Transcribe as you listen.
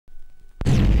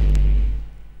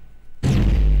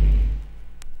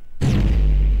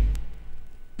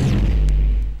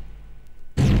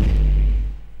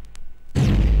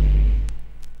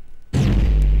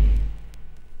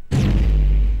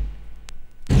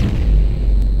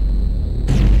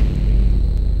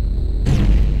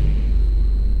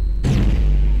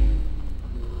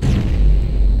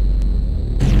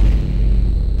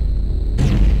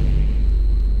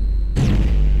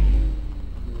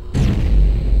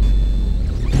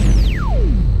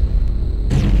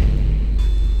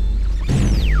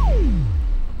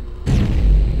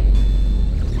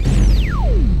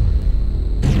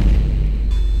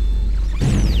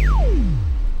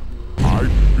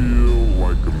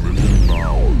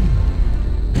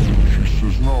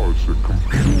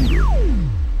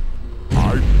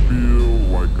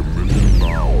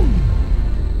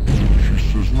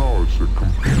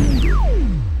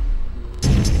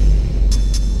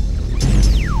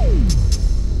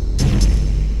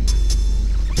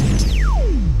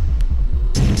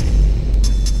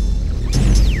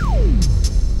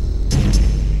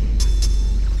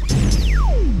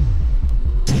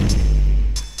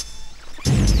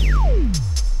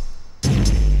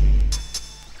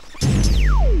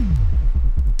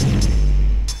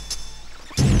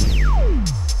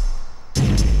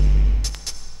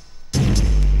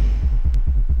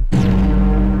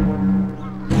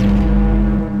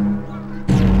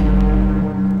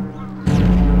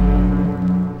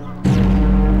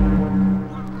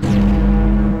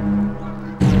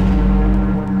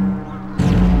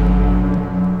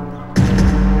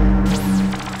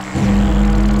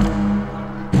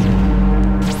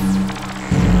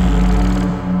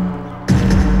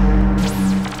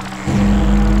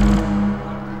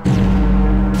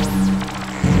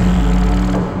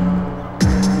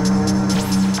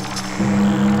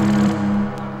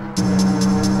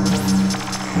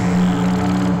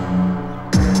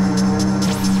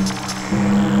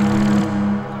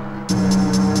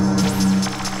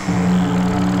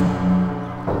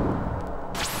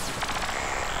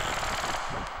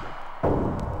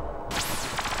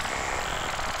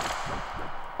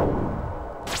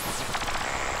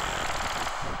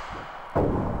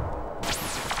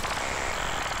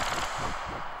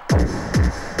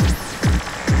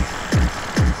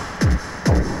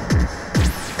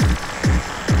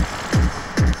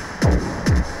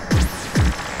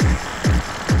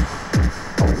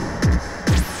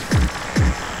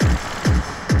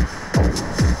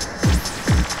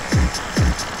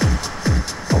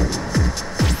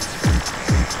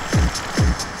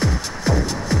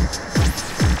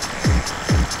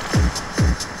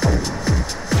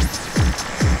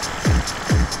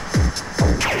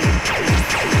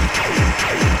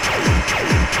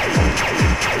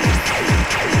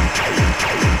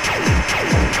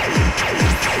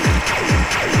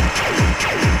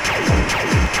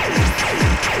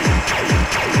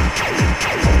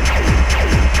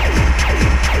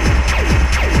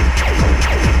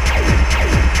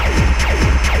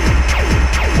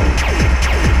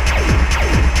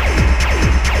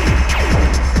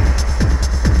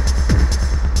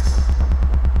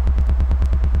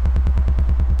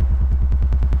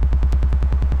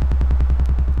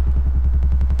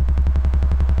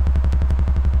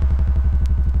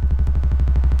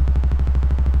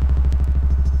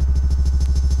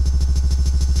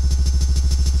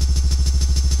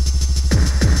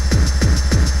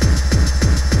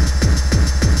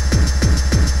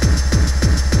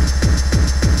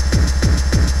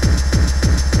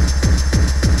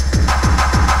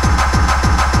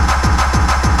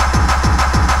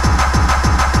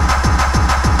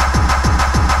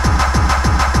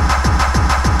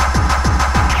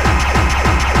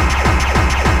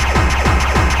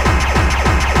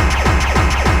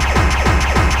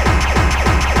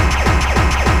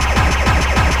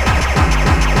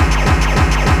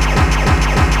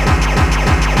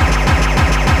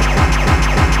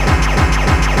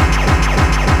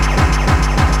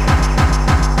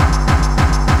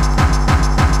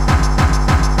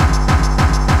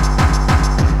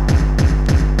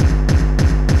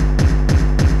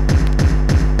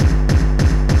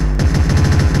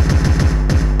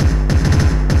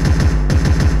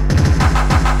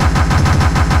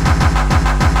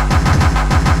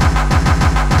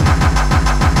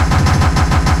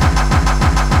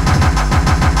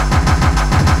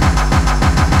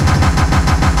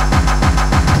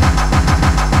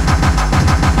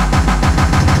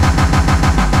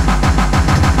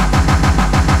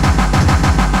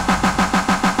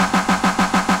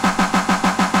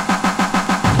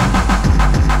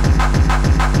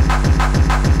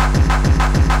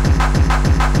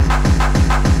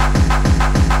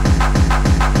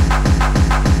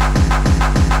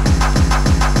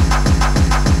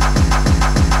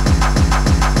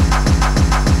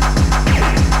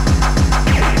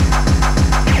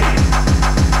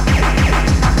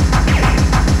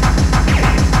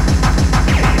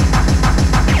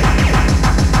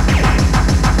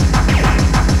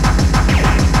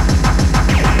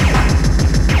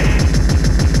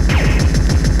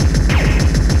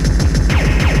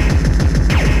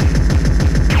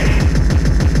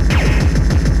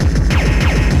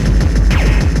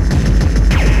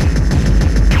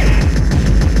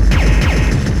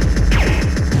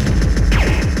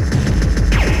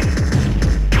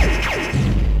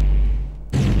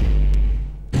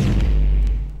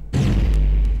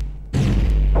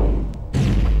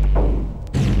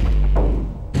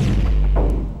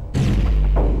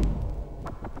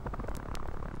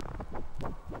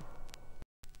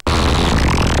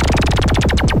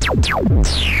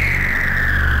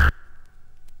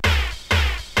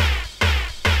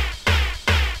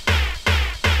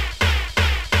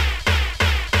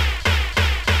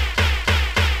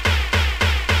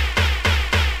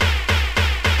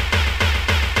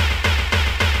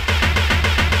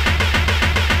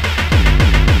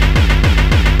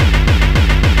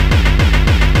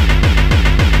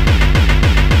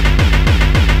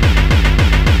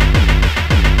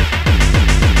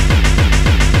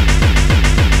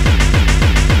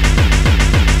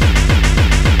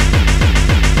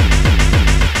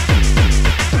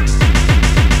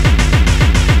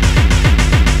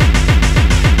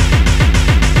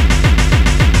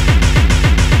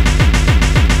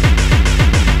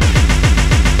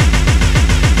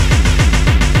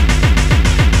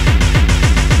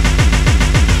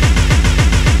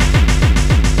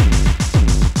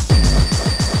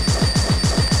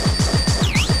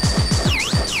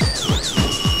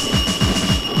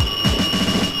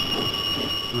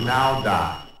to now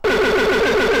die.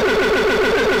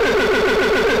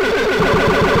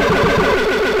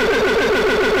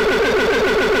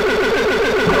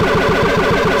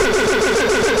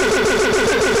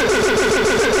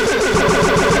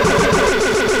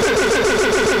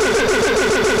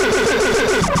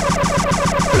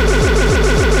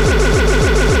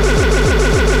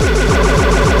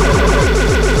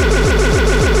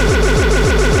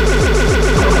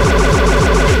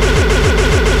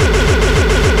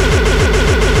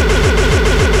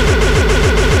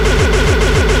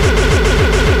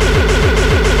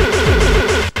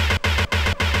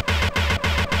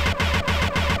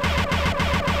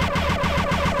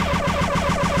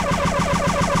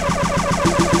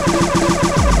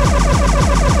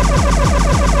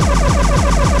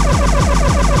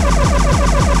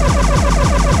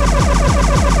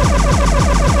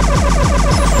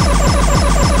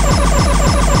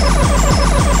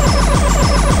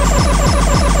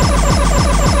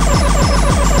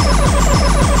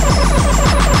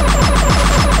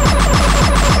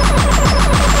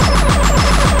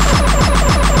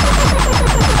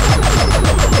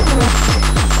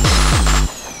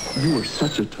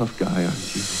 Such a tough guy,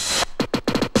 aren't you?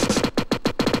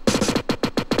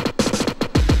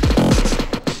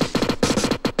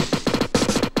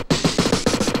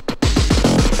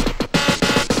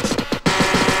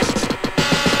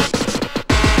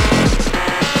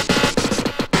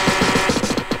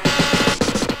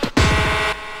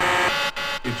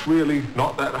 It's really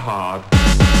not that hard.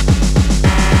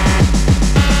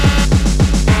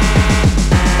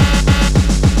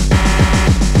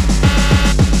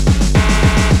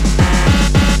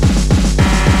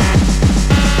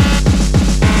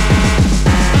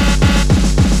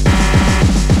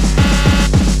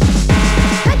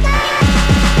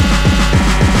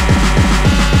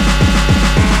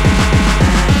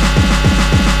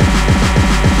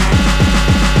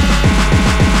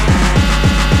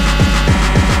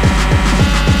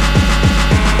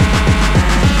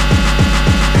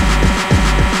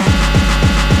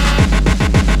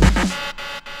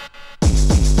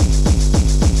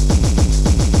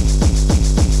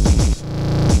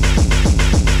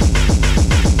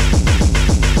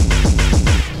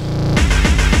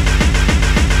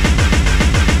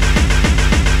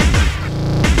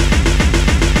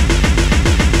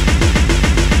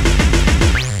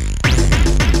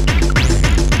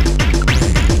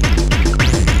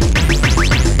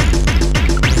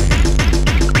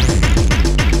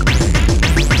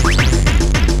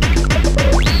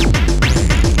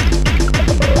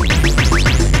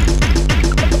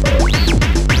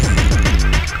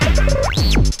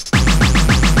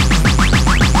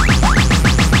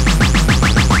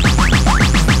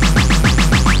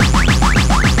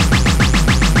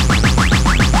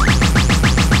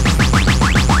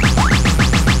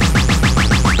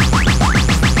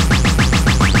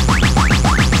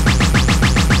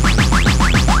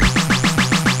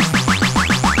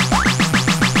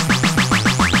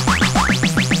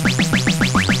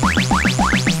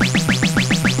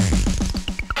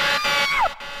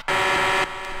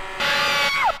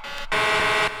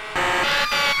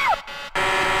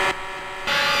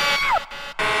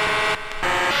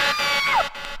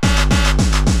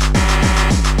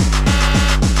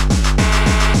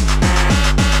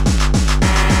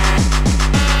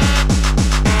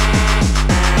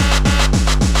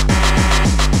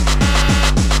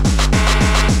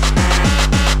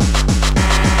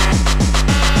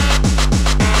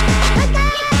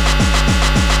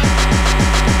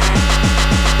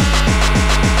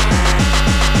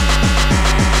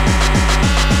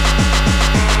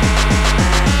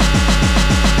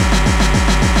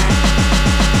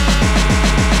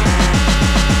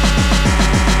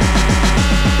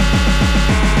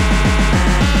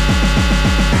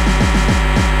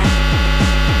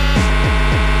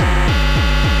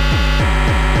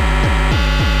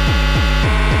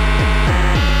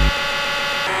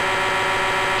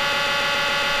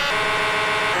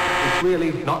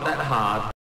 Really not that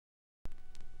hard.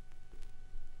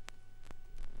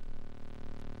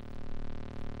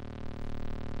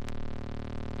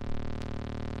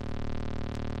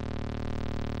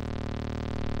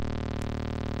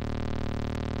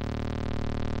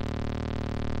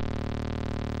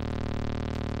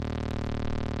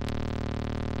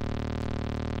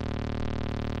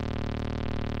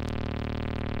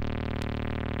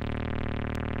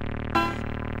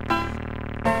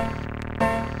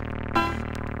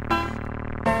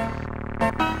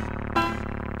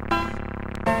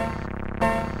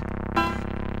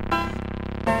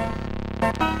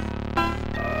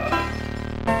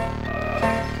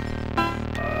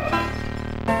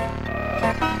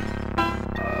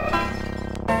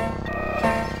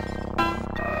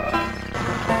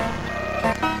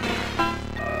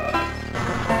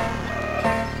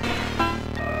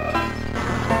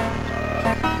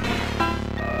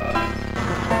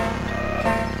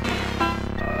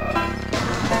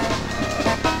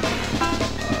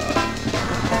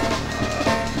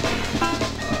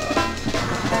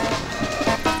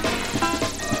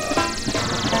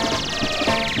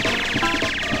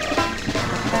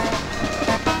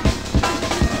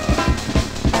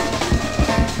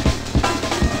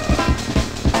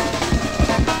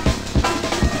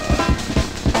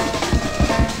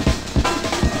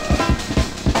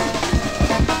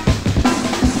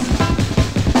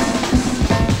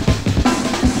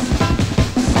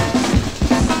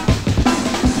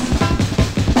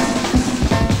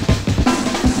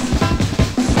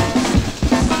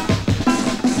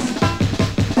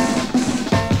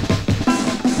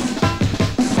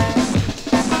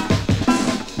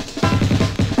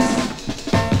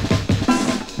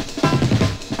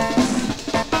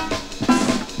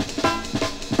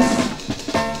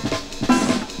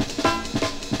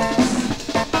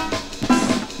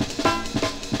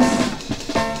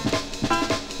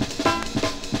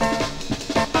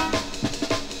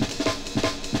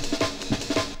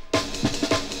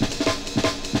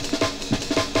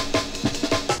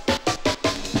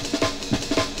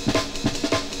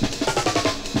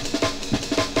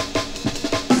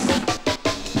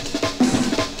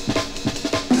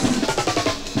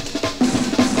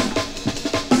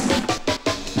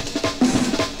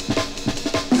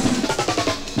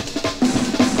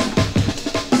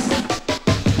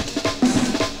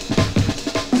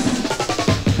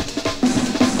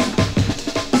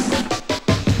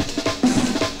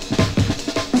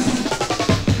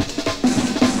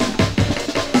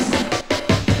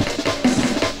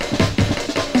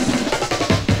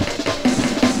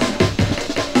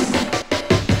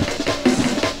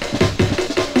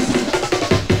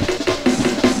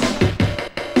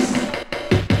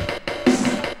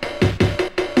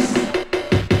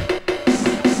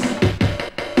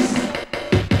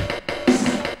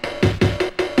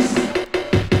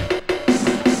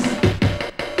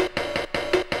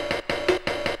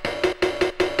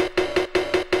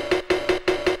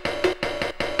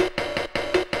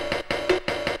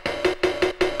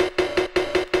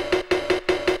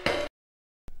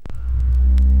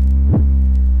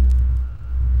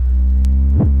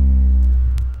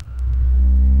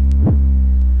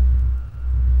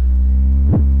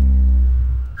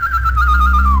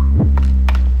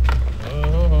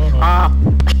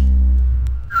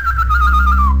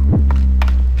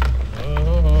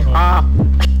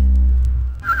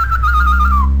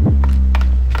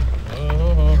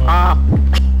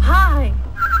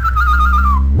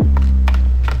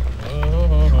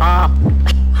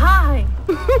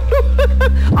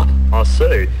 I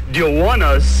say, do you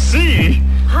wanna see?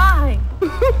 Hi.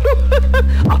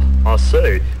 I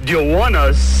say, do you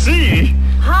wanna see?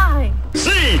 Hi.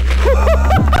 See!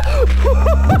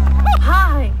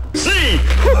 Hi. See!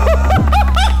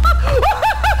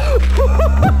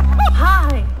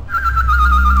 Hi.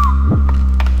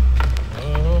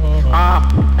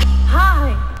 Hi.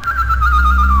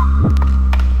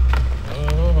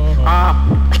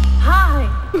 Hi.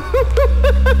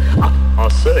 I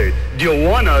say, do you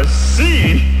wanna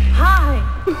see? Hi.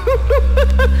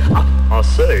 I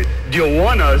say, do you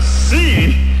wanna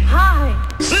see? Hi.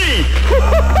 See!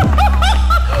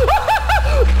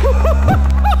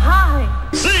 Hi.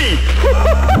 See!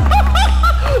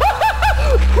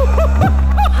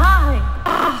 Hi.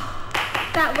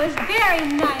 That was very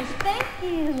nice. Thank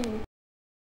you.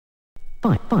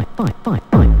 Fine.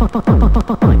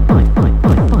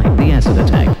 The acid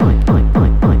attack. The acid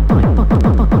attack.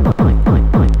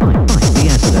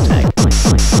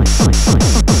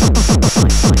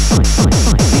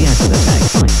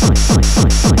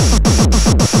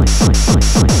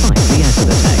 The acid attack. The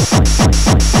acid attack.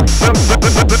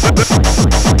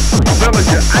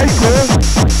 Village Eichel.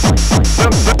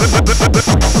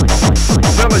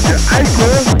 Village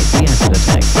Eichel. The acid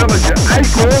attack. Village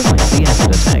Eichel. The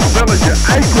acid attack. Village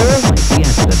Eichel. The acid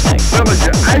attack.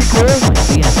 Village Eichel.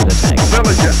 The acid attack.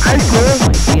 Village Eichel.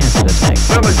 The acid attack.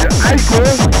 Village Eichel.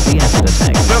 The acid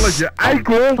attack. Village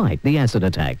Eichel. Fight the acid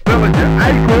attack. Village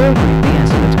Eichel. The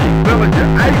acid attack. Village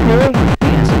Eichel. The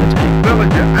acid attack.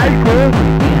 Village Eichel.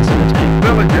 The acid attack. Village Eichel. The acid attack.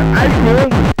 Village Eichel. The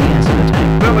acid attack.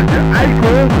 Village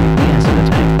Eichel. The acid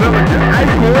attack. Village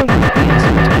Eichel. The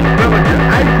acid attack. Village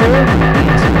Eichel. The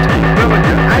acid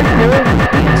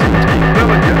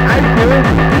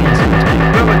attack. Village Eichel. The acid attack. Village Eichel. The acid attack. Village Eichel. The acid attack.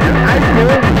 Village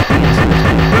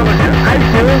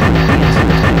Eichel. The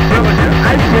acid attack. Village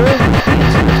Eichel. The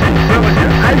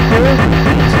acid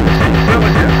attack.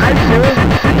 Village Eichel.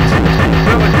 The acid attack.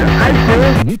 Village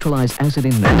Eichel. Neutralize acid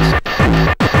in mass.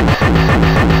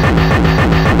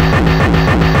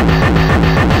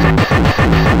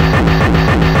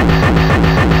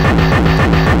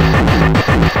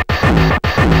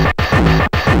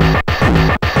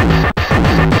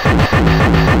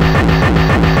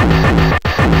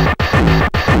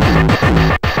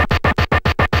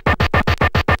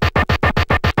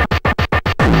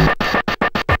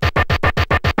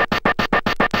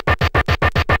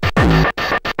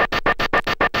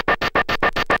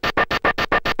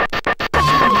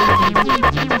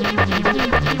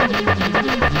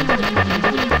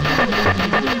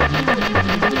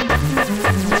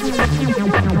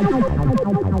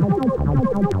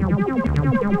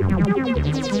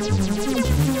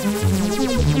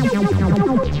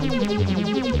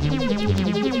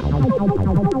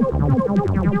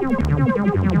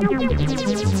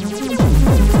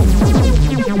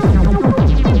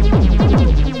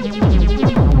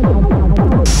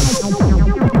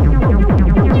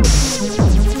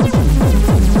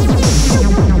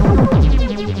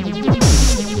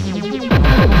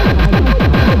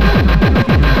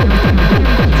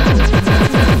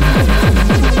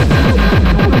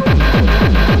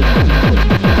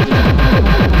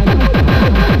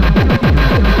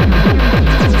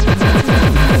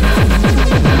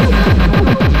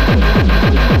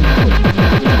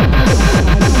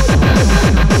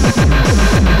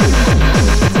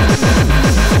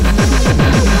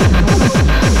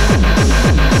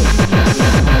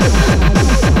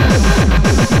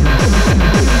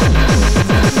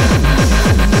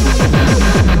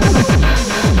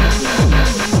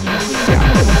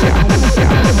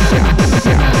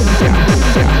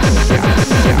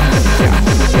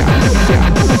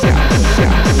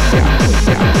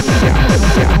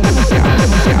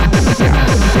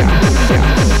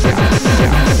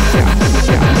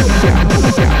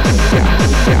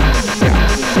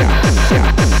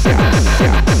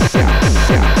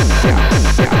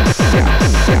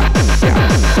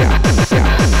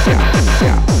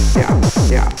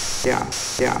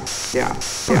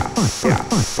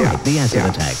 The acid attack. The acid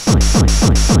attack.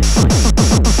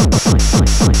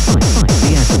 The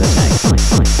acid attack. The acid attack.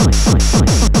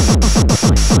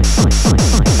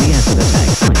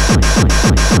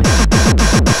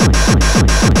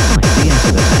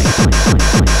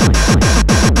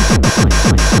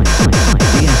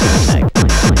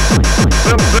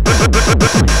 The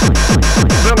acid attack.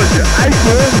 Village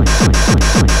Eichel. Village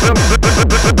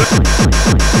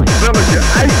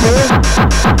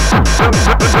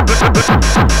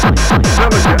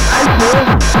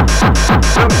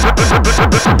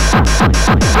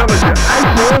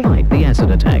Eichel. Fight the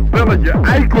acid attack. Village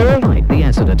Eichel. Fight the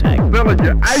acid attack. Village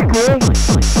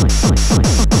Eichel.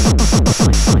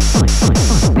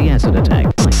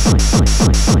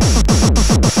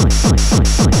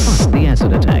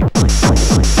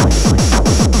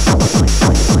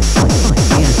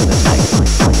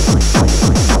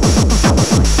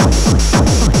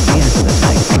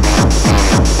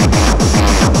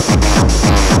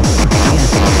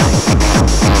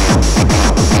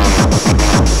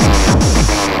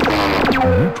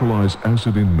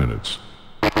 Practice it in minutes.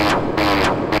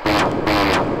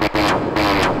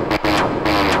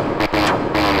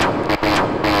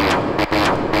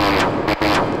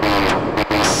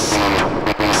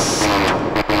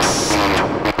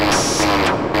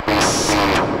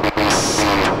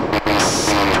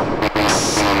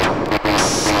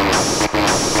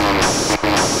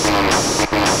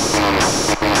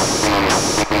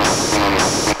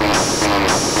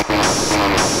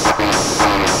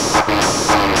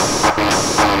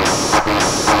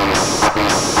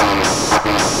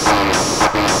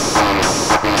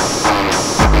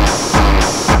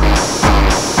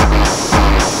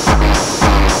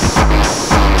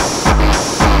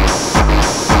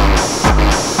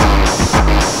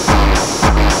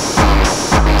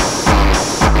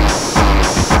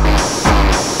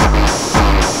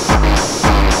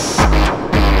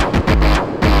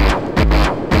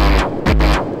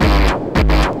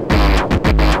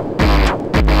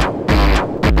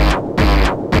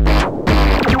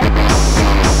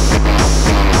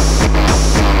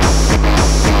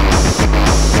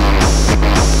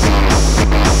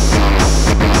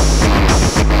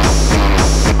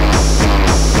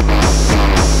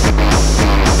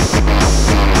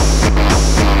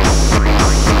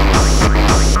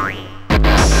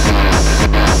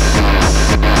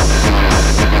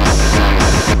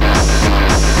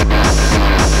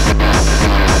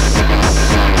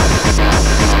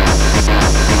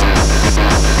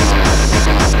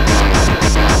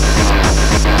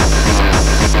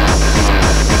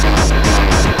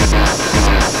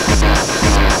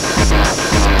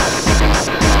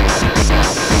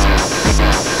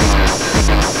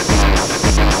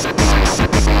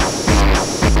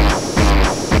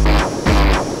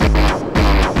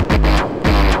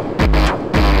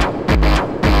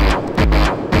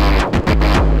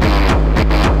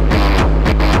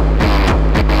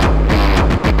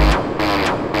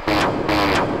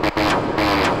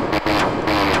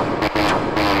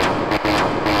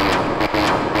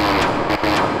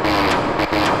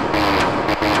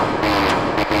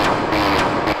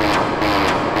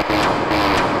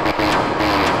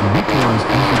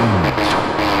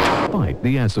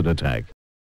 The acid attack.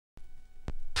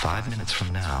 5 minutes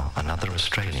from now, another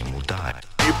Australian will die.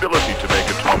 The ability to make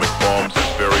atomic bombs is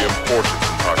very important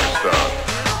in Pakistan.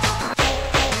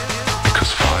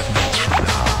 Because 5 minutes from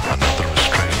now, another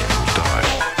Australian will die.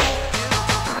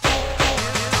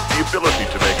 The ability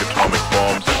to make atomic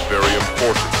bombs is very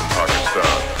important in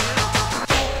Pakistan.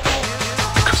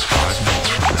 Because 5 minutes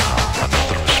from now,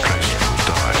 another Australian will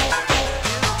die.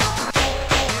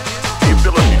 The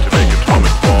ability to make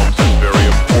atomic bombs is very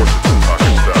important in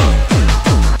Pakistan.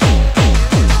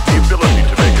 The ability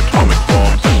to make atomic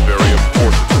bombs is very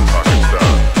important in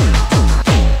Pakistan.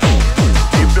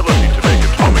 The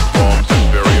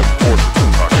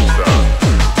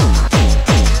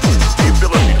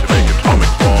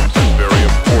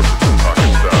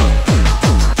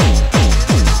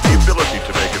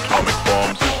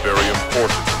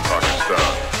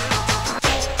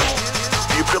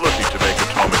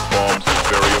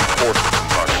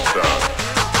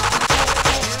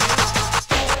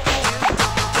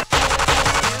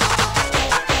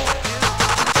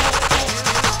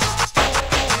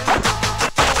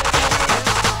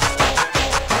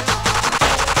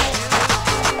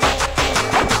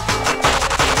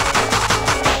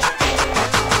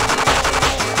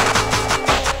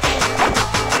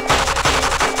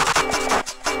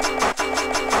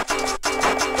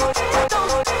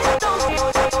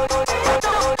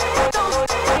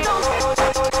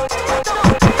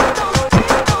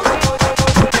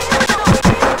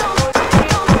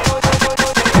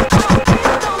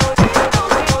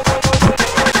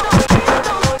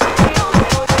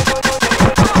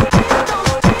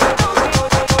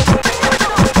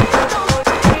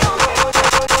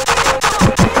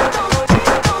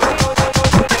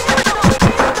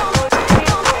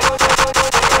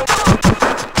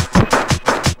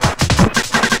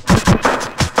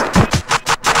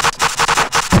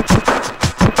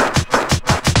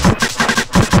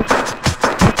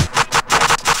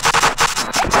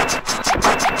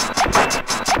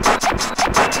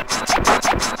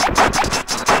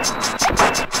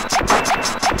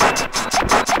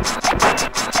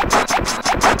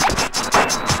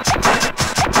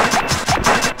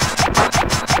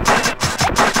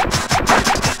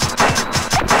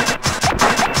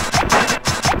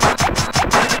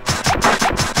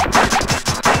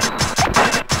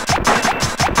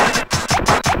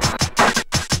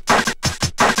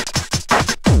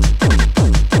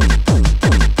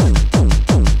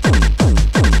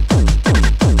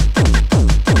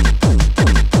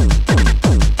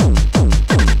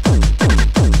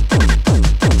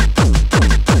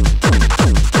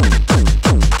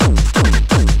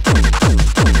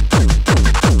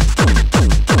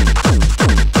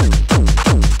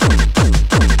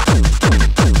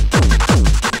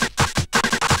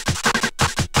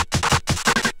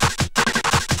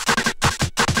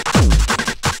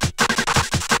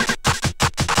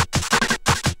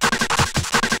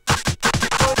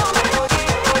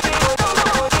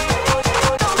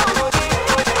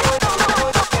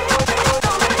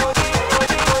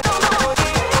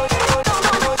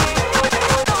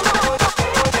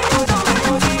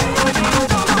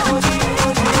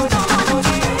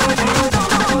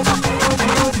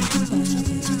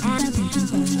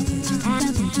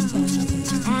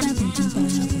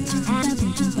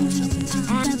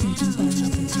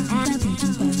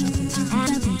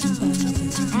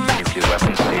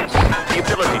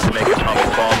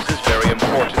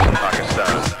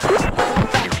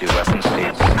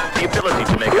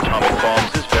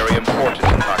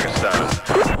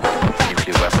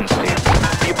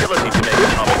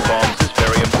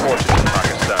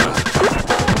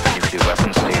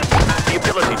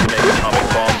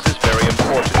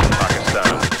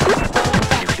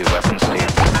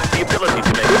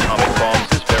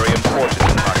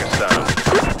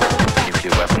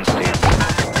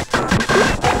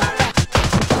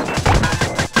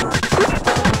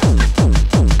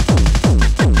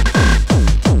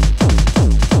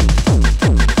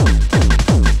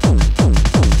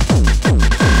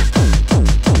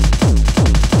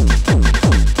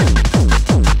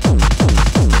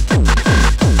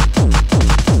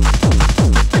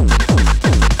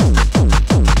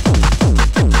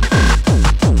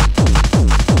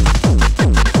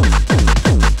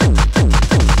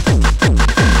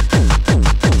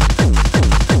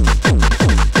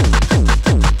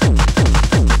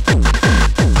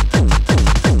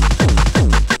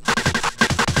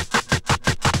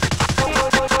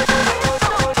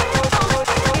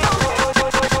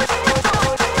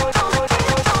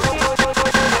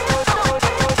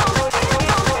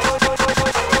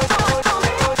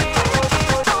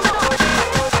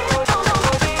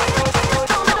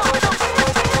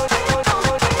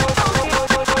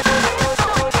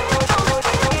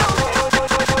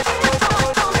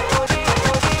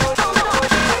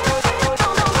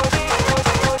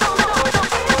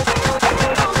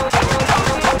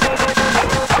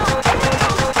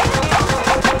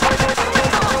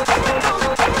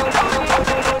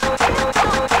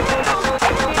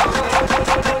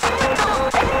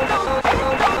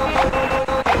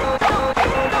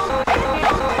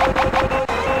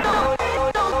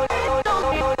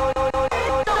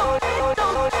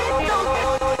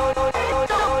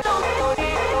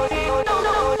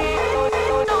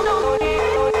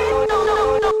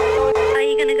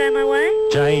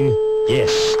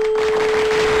Yes.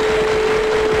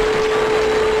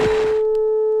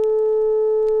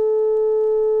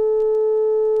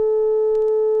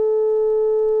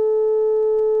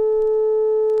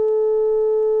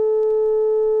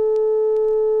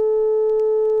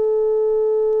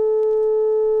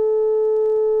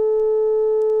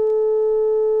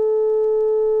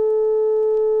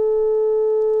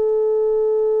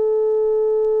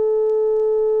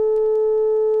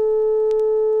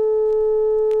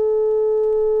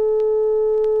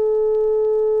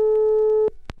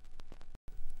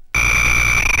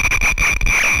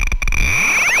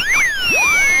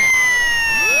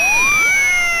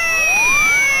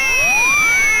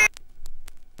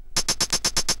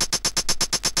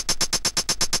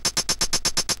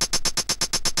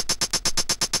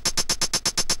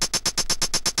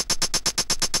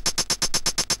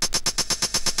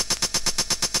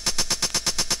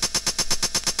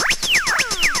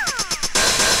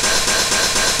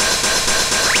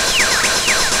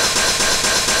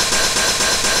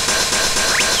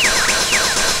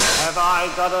 I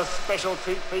got a special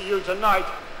treat for you tonight.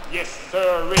 Yes,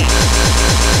 sirree.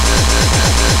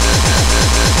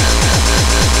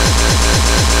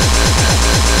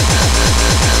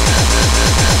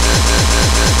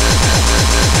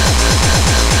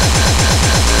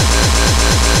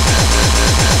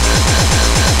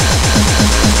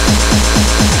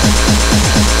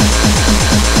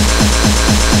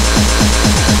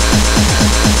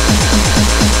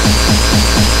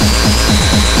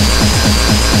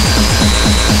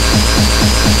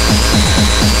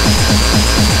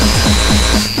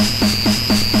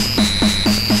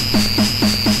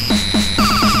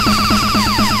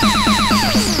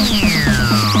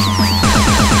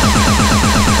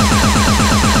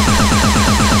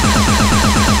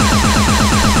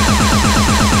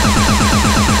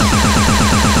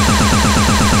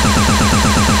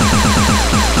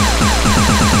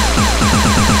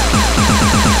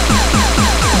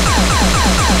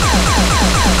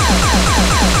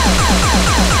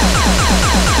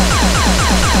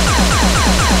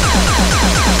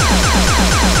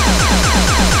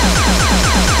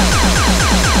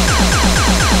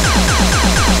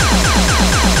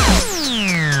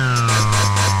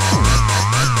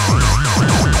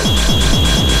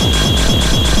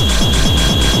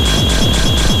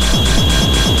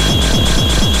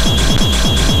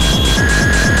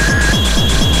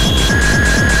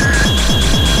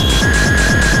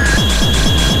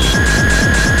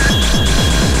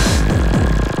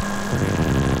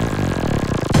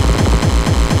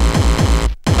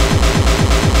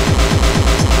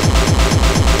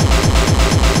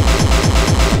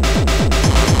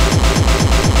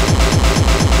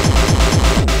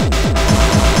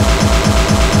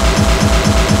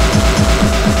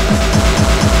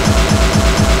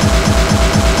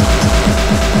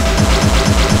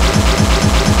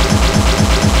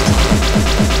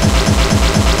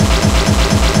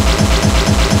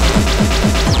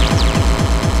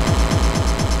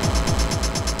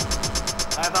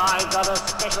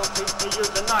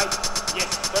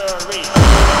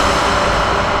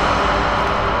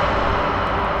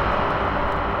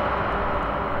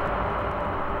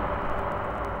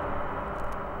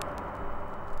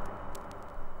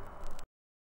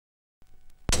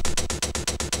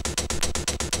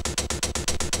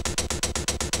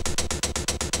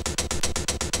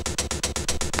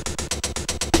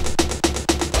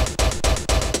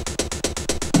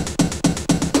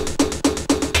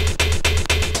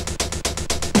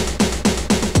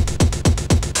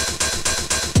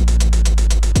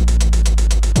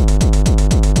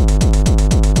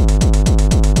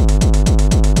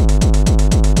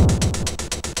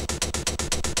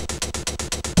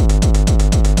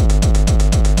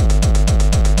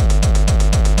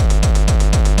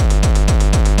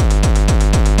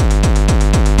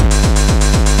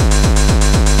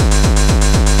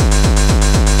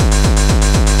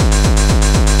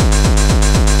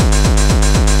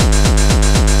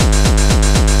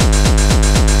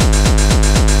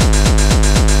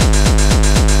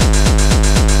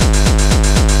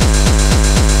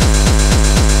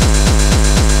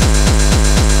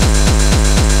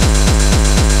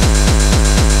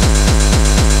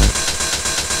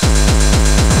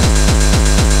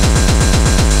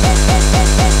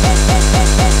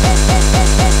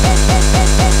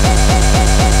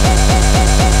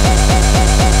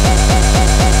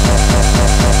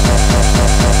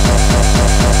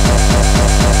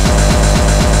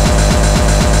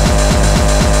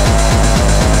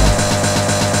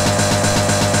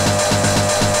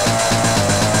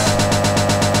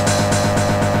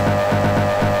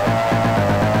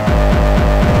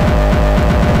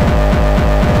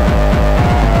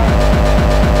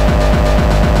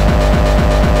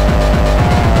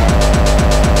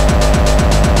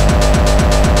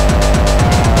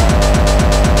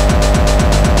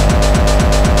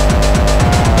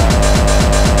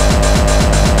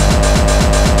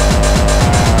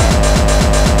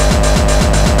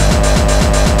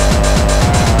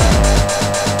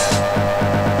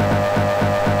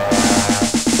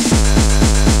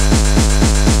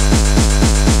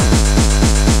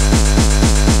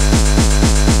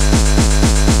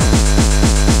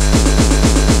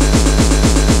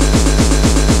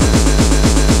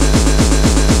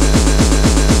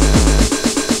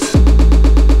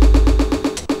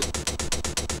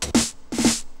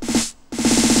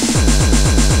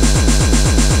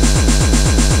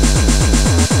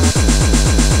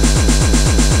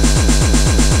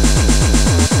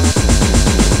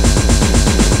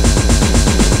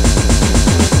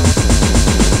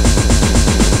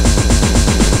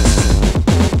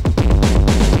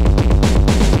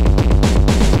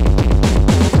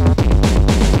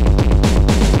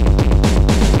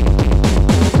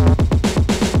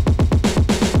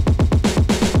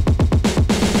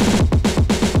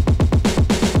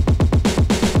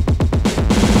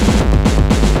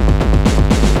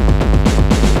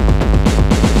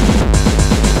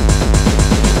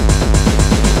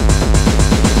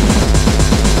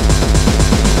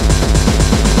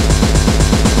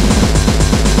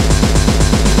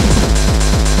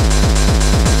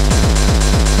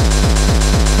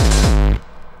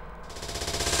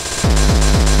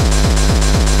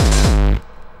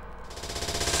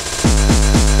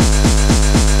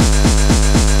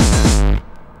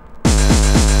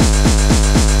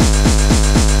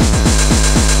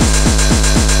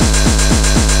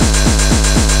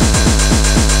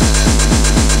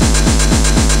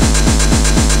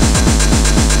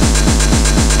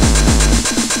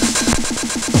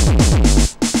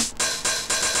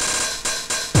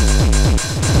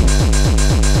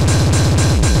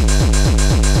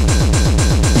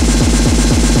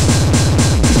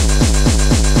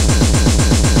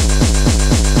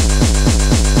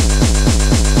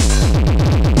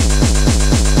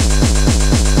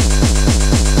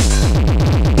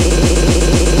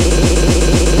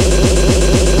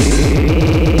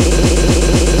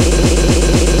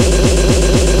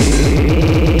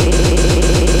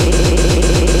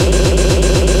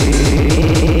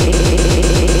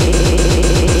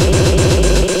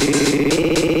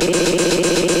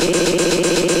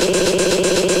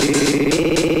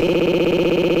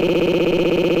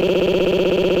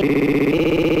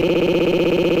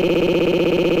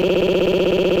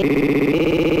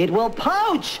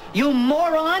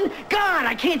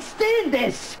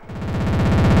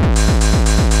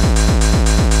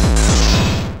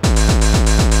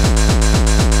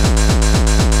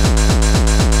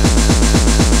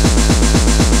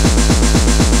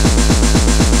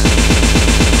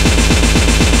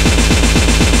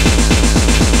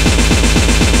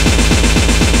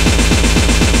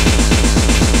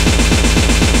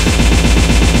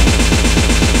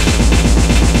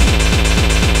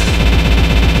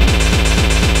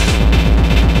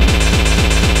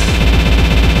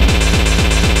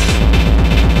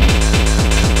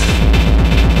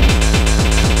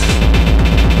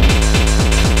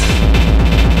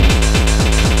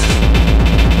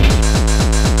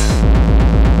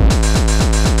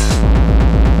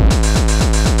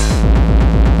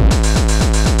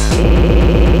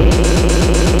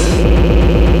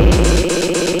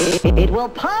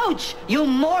 Ouch! You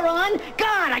moron!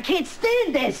 God, I can't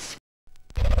stand this!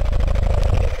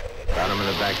 Found him in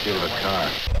the back seat of a car.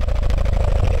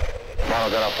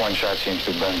 Model got off one shot, seems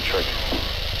to have been a trick.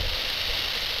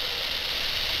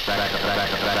 Back seat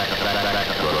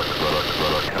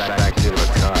of a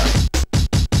car.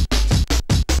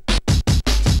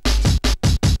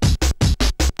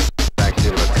 Back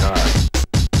seat of a car.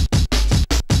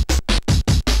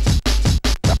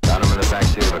 Found him in the back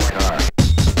seat of a car.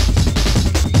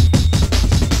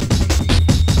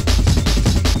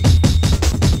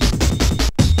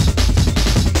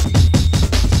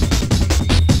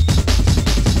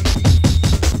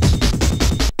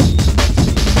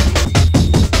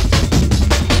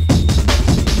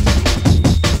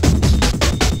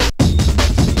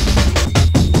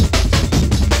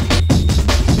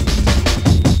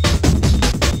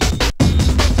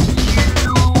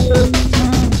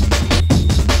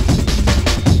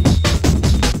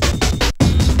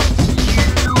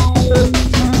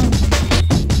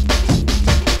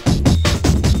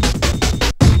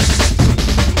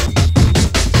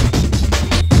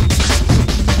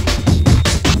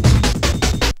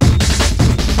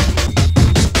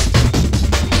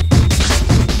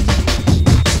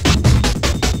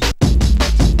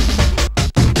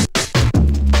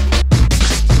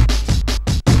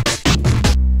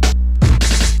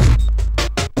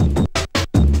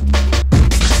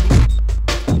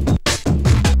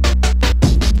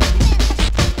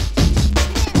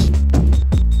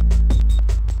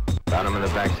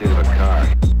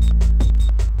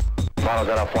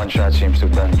 One shot seems to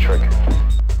have done the trick.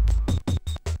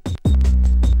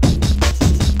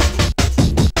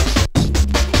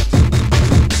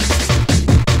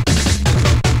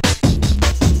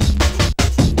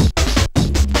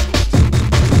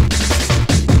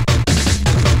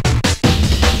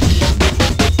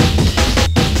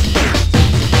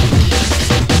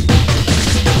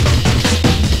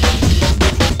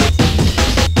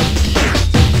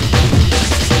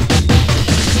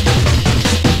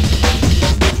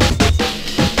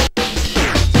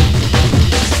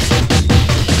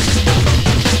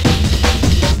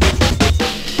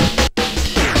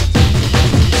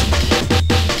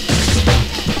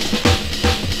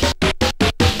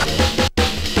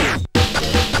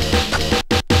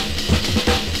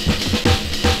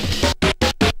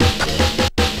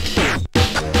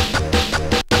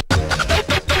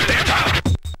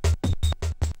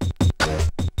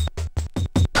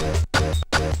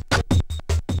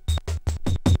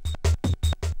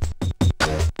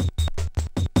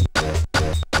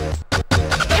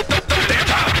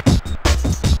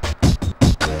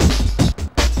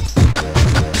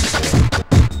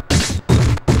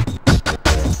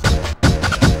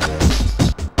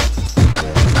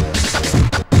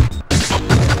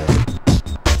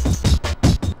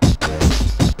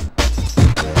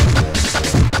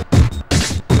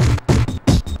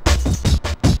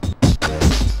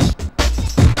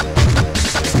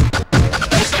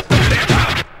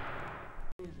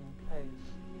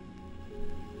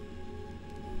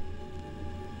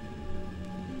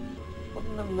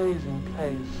 Amazing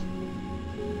case.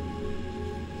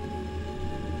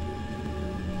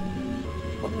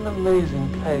 What an amazing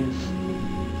case.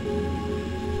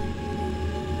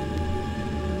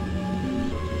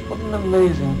 What an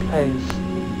amazing case.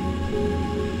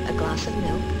 A glass of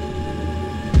milk.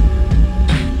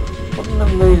 What an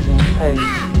amazing case.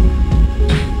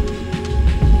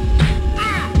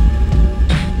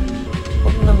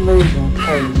 What an amazing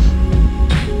case.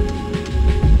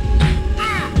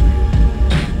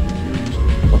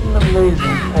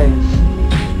 Amazing case.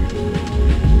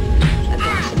 A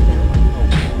glass of milk.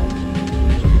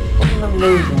 What an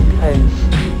amazing case.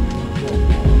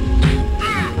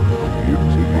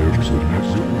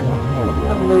 What an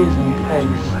amazing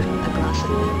case.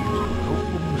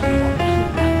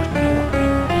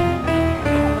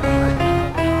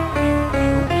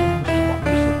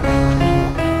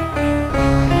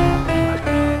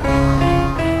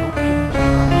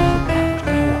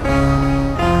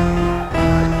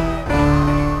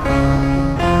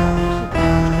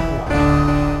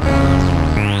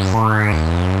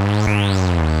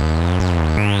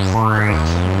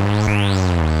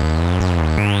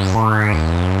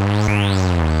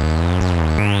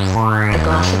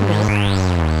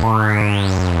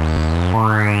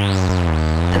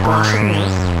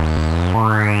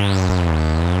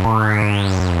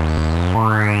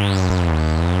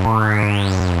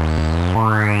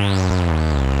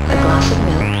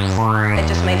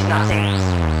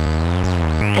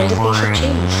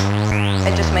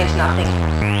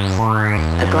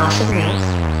 A glass of milk.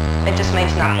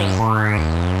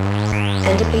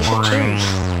 And a piece of cheese.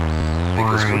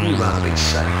 Because wouldn't you rather be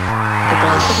safe? A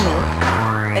glass of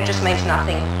milk. It just makes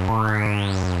nothing.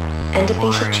 And a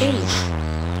piece of cheese.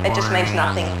 It just makes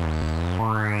nothing.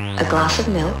 A glass of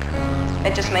milk.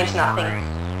 It just makes nothing.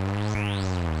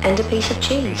 And a piece of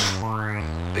cheese.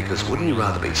 Because wouldn't you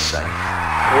rather be safe?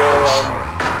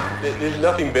 Well, there's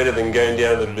nothing better than going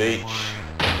down to the beach.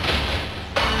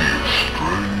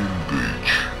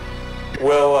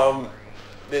 Well,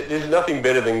 there's nothing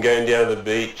better than going down to the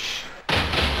beach.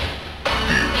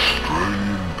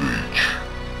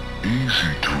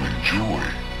 Easy to enjoy.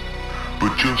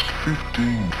 But just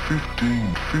 15.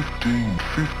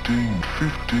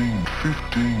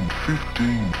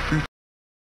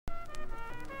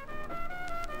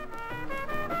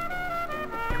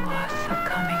 You are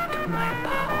succumbing to my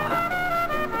power.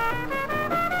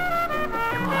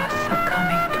 You are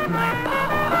succumbing to my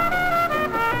power.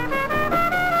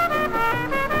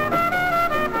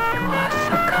 You are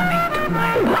succumbing to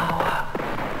my power.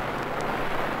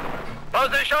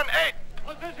 Position 8!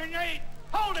 Position 8!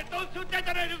 Hold it! Those two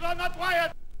detonators are not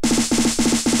wired!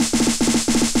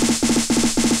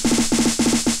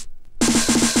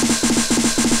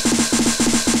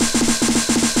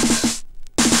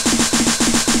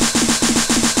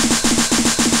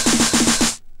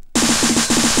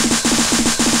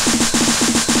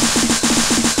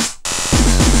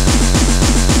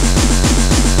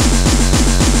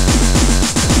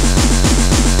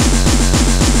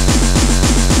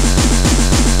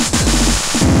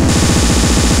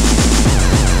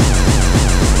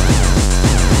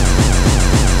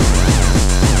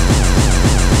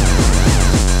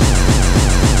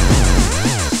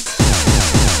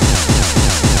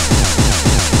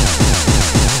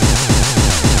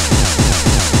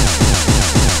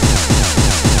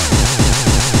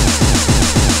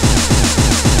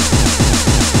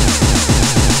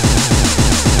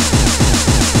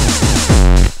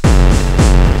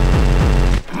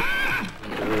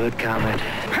 Good comment.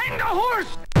 Hang the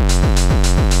horse!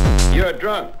 You're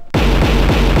drunk.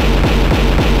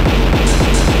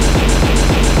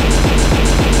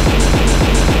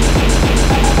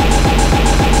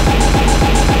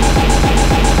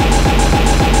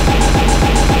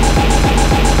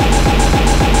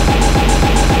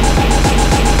 You're drunk.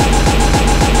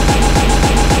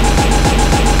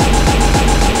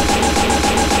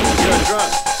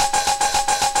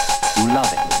 You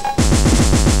love it.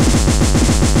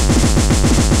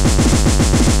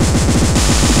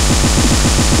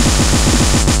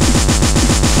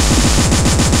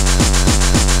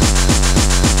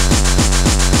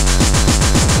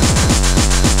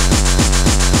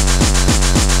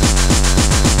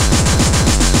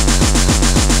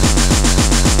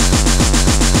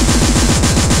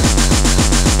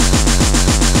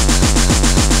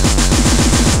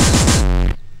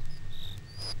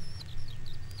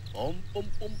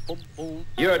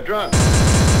 You're drunk.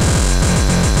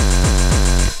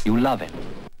 You love it.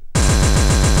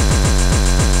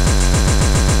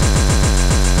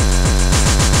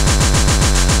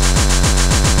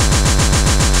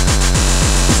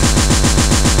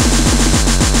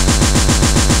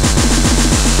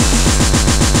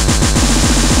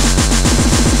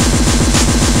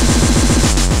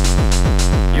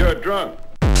 You're drunk.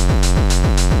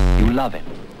 You love it,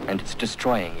 and it's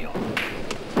destroying you.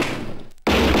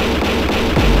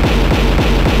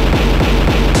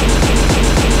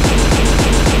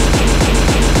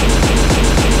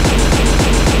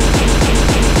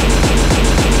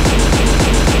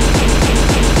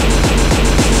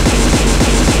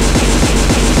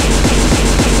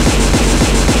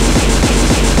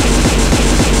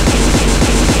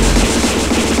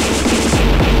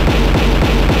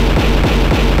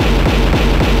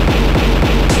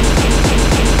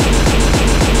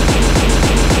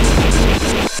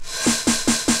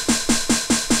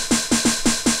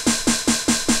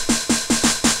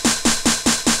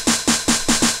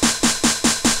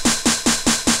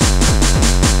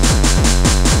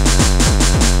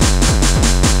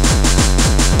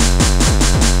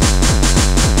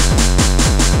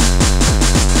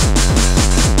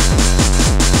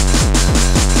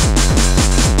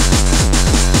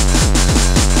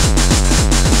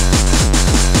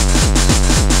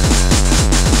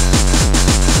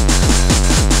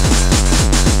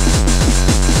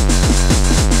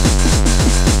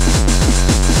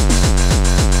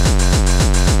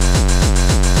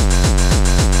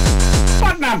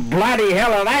 Bloody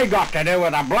hell have they got to do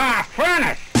with a blast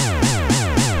furnace?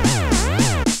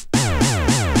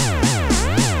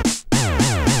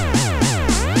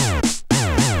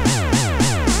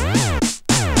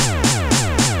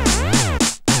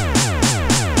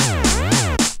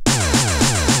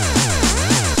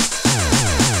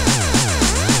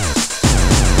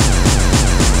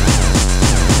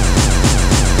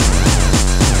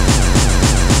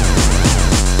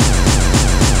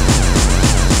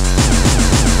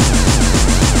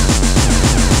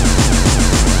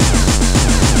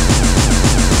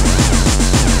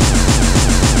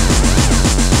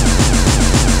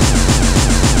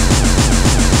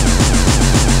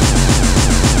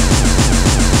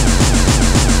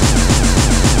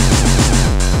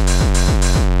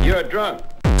 gun.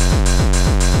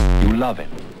 You love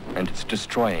him, and it's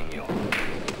destroying you.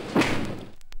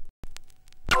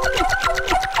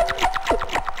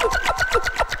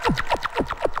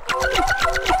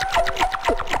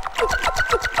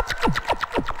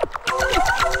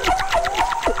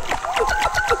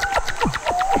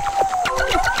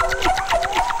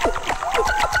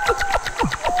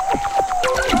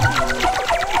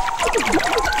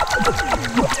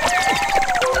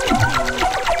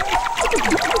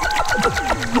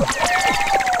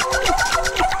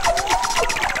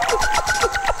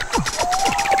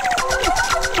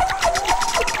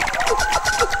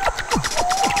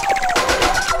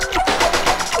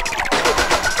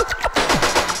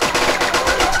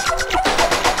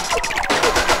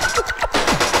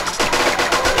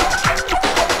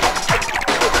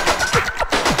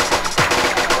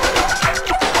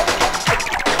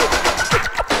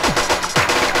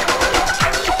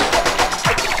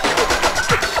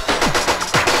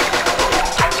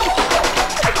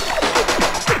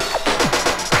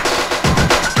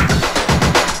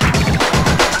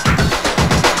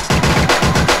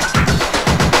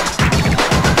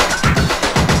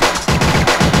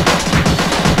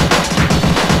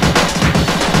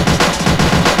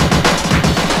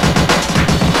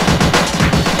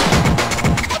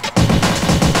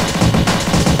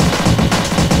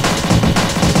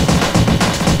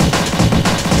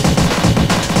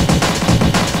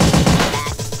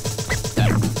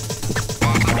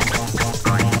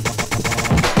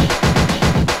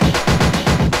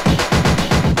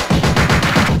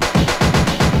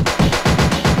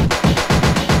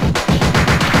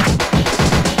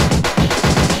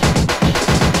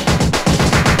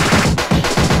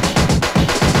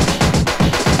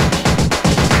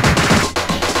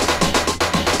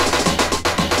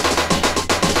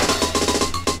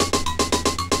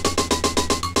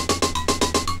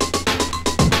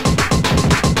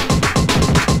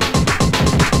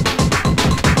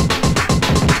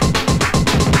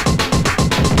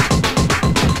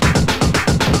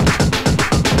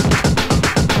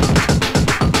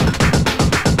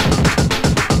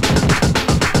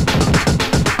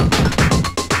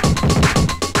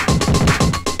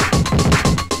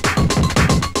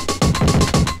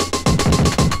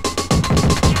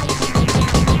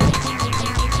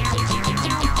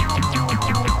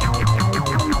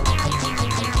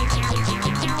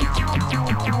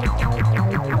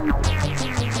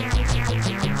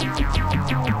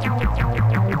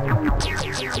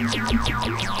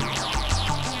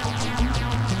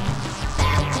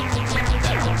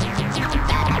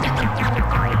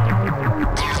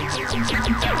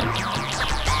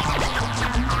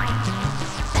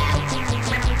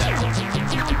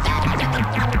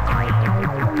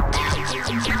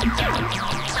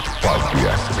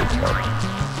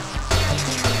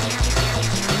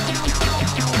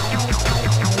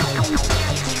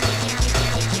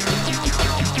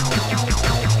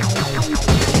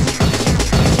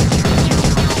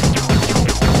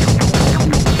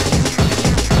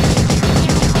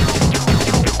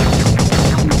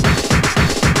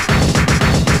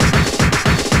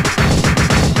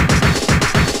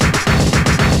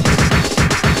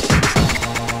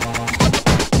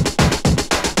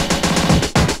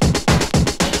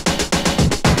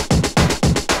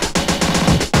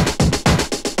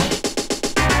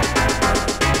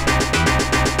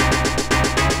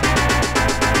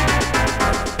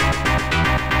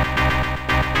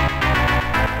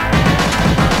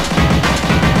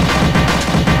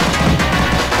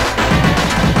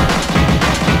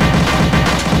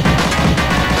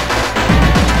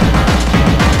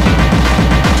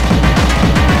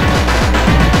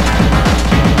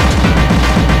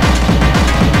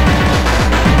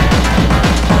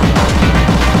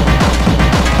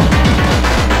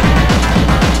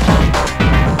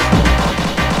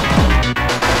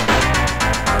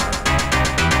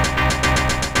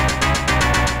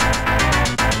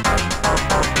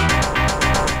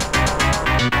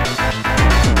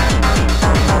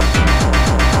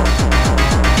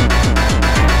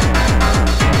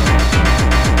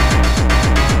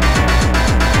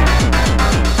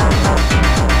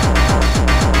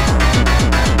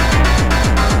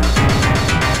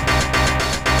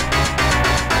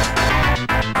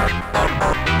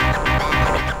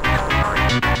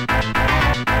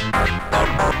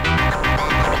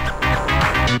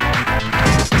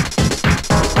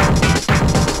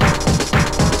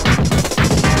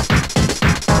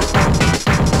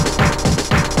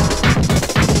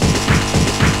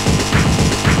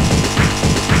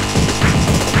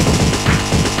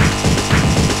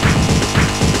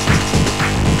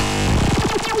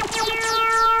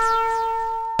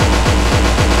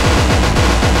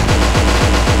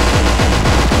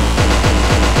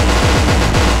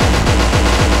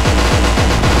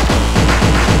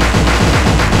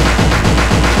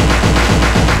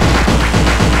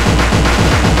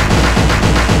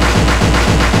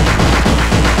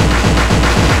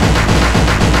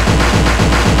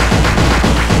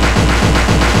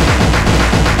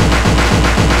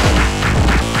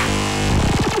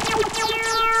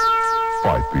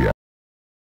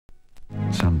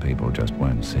 Some people just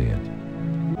won't see it.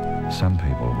 Some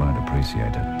people won't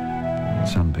appreciate it.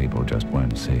 Some people just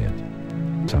won't see it.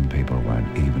 Some people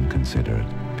won't even consider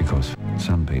it, because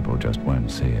some people just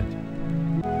won't see it.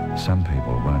 Some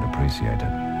people won't appreciate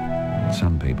it.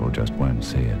 Some people just won't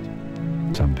see it.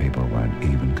 Some people won't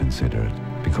even consider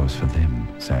it, because for them,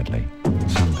 sadly,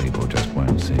 some people just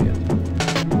won't see it.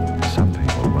 Some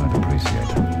people won't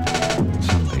appreciate it.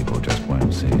 Some people just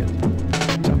won't see it.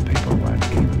 Some people won't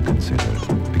even consider it,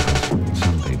 because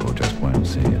some people just won't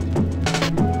see it.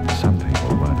 Some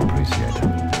people won't appreciate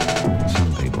it.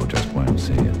 Some people just won't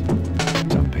see it.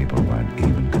 Some people won't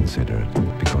even consider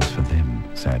it, because for them,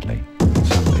 sadly,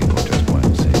 some people just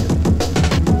won't see it.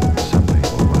 Some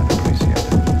people won't appreciate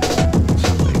it.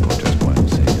 Some people just won't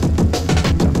see it.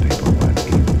 Some people won't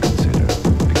even consider it,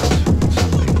 because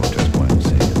some people just won't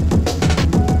see it.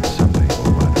 Some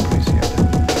people won't appreciate it.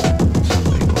 Some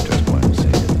people just won't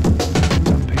see it.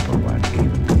 Some people won't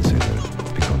even consider it,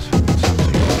 because some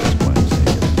people just won't see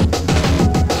it.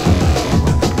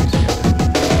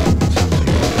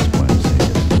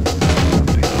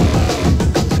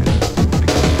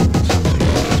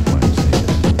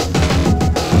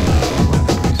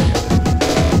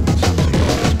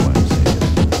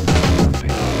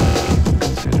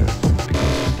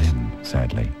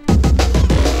 Sadly.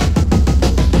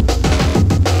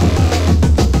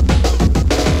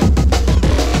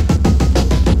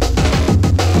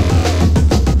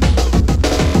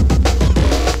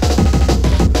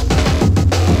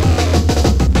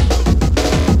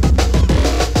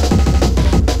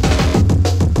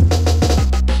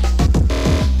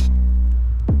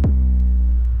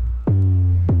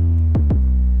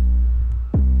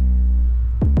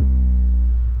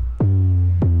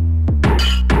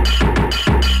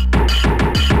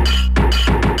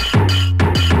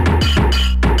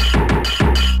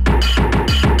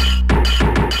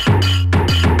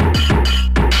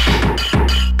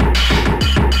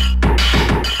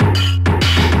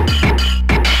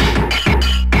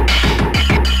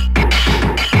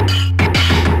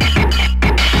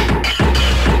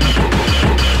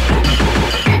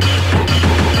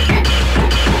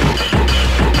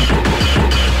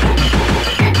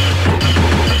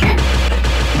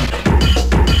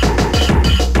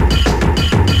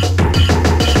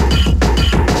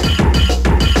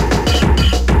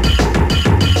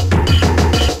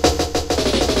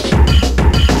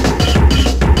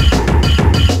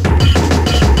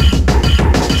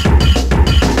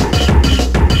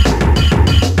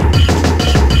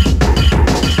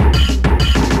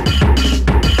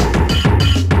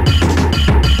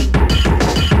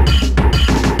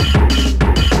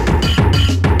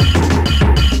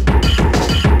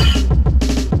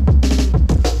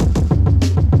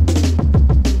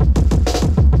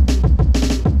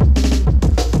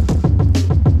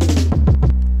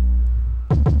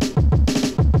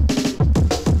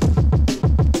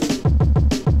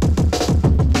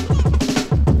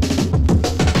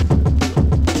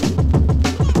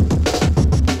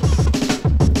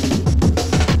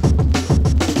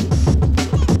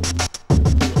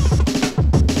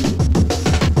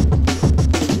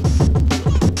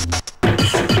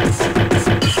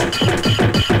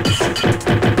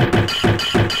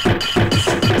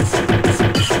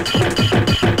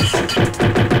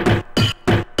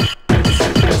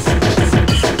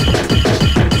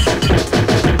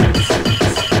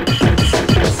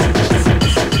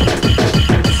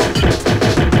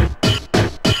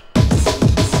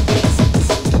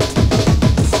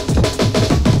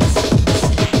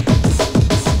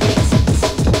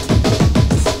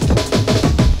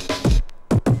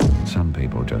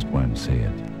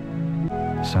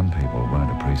 Some people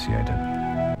won't appreciate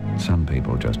it. Some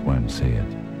people just won't see it.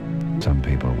 Some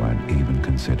people won't even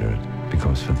consider it,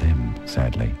 because for them,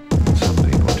 sadly, some people